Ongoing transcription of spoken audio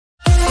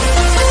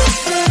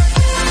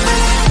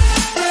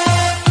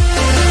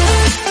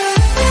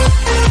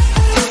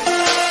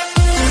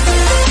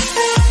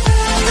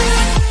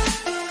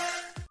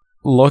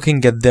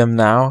Looking at them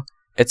now,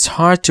 it's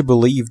hard to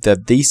believe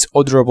that these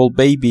adorable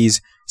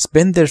babies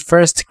spent their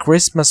first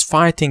Christmas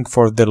fighting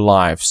for their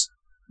lives.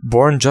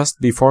 Born just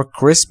before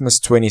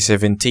Christmas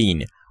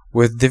 2017,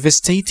 with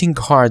devastating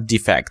heart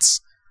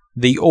defects,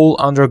 they all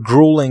underwent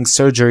grueling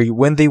surgery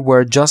when they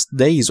were just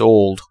days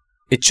old.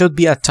 It should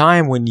be a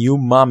time when you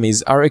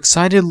mummies are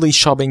excitedly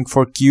shopping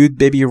for cute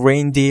baby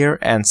reindeer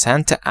and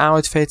Santa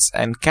outfits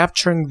and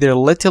capturing their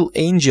little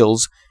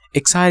angels'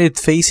 excited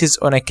faces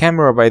on a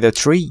camera by the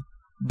tree.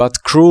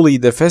 But cruelly,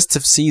 the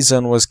festive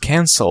season was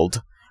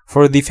cancelled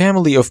for the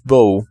family of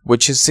Bo,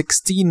 which is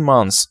 16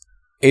 months.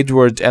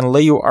 Edward and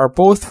Leo are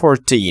both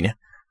 14,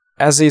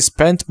 as they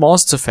spent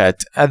most of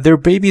it at their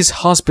baby's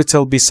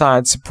hospital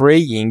besides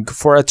praying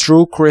for a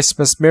true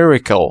Christmas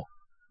miracle.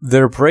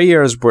 Their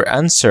prayers were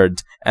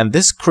answered, and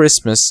this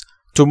Christmas,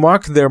 to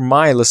mark their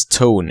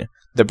milestone,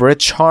 the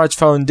British Heart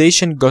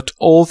Foundation got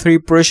all three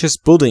precious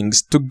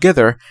puddings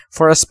together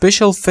for a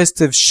special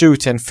festive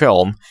shoot and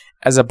film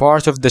as a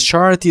part of the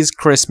charity's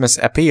Christmas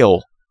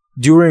appeal.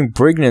 During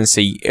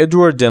pregnancy,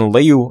 Edward and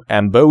Leo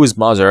and Bo's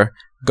mother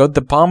got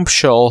the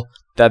bombshell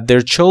that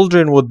their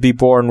children would be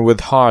born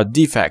with heart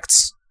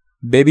defects.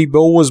 Baby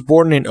Bo was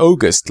born in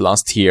August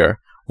last year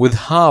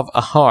with half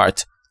a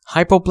heart,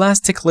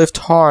 hypoplastic left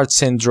heart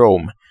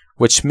syndrome,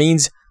 which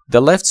means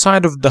the left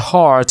side of the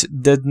heart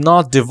did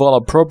not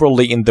develop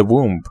properly in the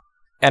womb,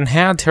 and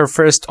had her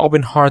first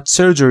open heart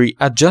surgery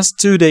at just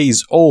 2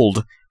 days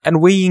old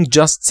and weighing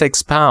just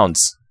 6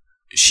 pounds.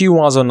 She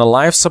was on a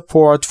life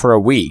support for a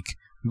week,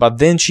 but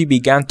then she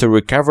began to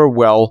recover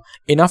well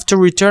enough to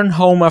return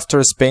home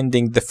after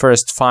spending the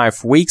first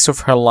 5 weeks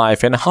of her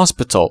life in a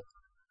hospital.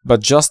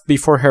 But just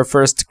before her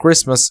first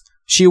Christmas,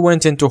 she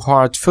went into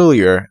heart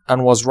failure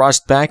and was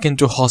rushed back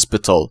into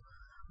hospital.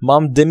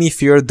 Mom Demi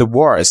feared the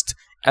worst,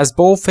 as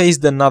Bo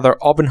faced another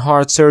open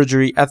heart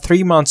surgery at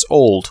 3 months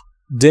old.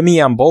 Demi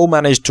and Bo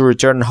managed to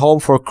return home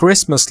for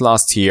Christmas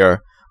last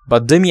year,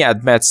 but Demi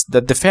admits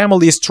that the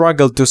family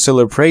struggled to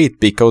celebrate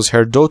because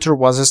her daughter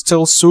was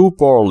still so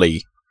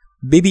poorly.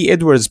 Baby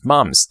Edward's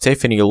mom,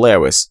 Stephanie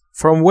Lewis,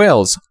 from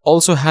Wales,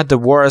 also had the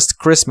worst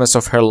Christmas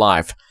of her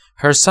life.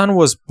 Her son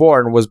was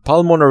born with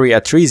pulmonary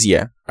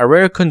atresia, a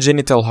rare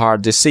congenital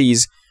heart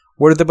disease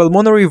where the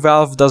pulmonary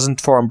valve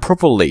doesn't form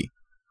properly,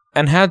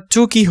 and had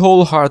 2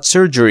 keyhole heart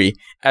surgery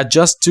at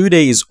just 2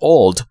 days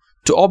old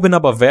to open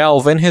up a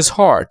valve in his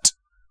heart.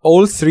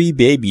 All 3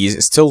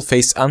 babies still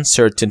face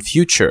uncertain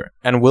future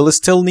and will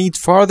still need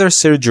further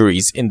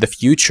surgeries in the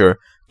future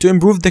to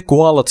improve the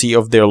quality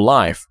of their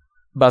life.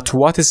 But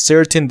what is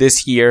certain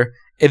this year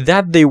is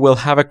that they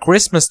will have a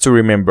Christmas to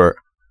remember.